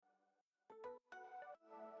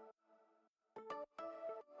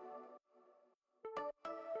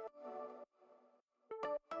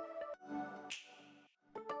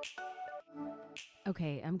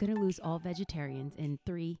Okay, I'm going to lose all vegetarians in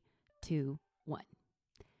 3, 2, 1.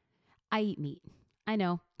 I eat meat. I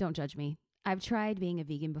know, don't judge me. I've tried being a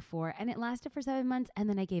vegan before and it lasted for 7 months and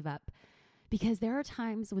then I gave up. Because there are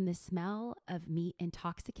times when the smell of meat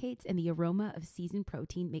intoxicates and the aroma of seasoned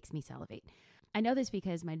protein makes me salivate. I know this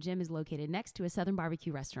because my gym is located next to a Southern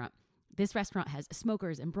barbecue restaurant. This restaurant has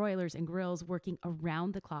smokers and broilers and grills working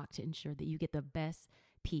around the clock to ensure that you get the best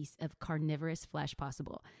piece of carnivorous flesh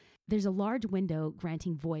possible. There's a large window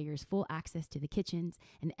granting voyeurs full access to the kitchens,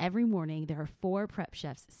 and every morning there are 4 prep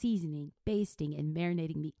chefs seasoning, basting, and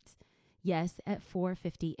marinating meats. Yes, at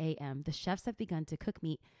 4:50 a.m., the chefs have begun to cook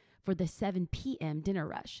meat for the 7 p.m. dinner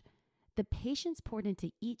rush. The patience poured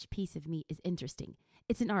into each piece of meat is interesting.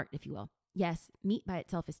 It's an art, if you will. Yes, meat by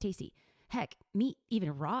itself is tasty. Heck, meat,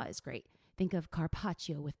 even raw, is great. Think of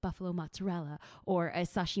carpaccio with buffalo mozzarella or a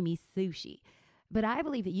sashimi sushi. But I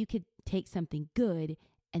believe that you could take something good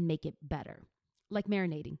and make it better, like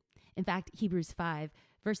marinating. In fact, Hebrews 5,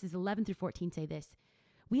 verses 11 through 14 say this: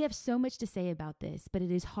 "We have so much to say about this, but it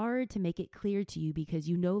is hard to make it clear to you because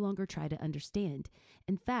you no longer try to understand.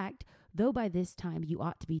 In fact, though by this time you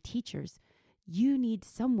ought to be teachers, you need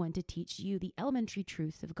someone to teach you the elementary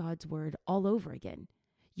truths of God's word all over again.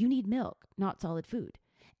 You need milk, not solid food.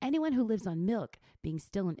 Anyone who lives on milk, being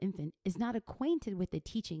still an infant, is not acquainted with the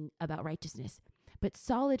teaching about righteousness. But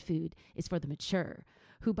solid food is for the mature,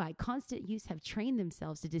 who by constant use have trained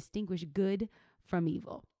themselves to distinguish good from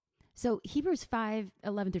evil." So Hebrews 5,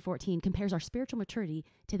 11 through 14 compares our spiritual maturity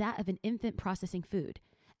to that of an infant processing food.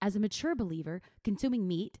 As a mature believer, consuming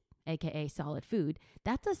meat, aka solid food,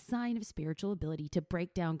 that's a sign of spiritual ability to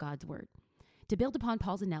break down God's word. To build upon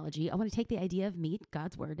Paul's analogy, I want to take the idea of meat,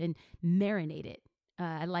 God's word, and marinate it.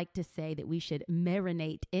 I like to say that we should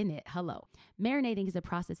marinate in it. Hello. Marinating is a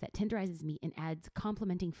process that tenderizes meat and adds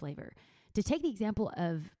complementing flavor. To take the example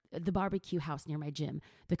of the barbecue house near my gym,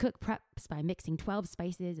 the cook preps by mixing 12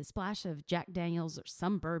 spices, a splash of Jack Daniels or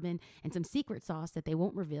some bourbon, and some secret sauce that they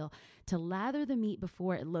won't reveal to lather the meat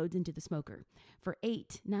before it loads into the smoker. For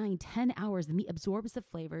 8, 9, 10 hours, the meat absorbs the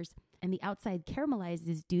flavors and the outside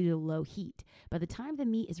caramelizes due to low heat. By the time the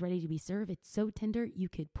meat is ready to be served, it's so tender you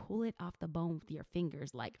could pull it off the bone with your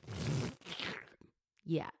fingers like,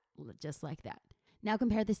 yeah, just like that. Now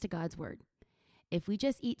compare this to God's word. If we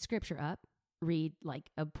just eat scripture up, read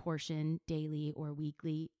like a portion daily or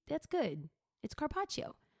weekly, that's good. It's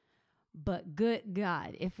carpaccio. But good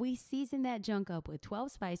God, if we season that junk up with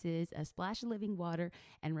 12 spices, a splash of living water,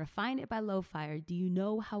 and refine it by low fire, do you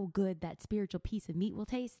know how good that spiritual piece of meat will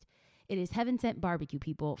taste? It is heaven-sent barbecue,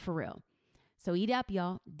 people, for real. So eat up,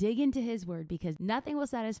 y'all. Dig into his word, because nothing will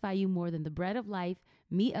satisfy you more than the bread of life,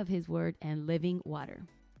 meat of his word, and living water.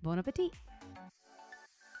 Bon appetit.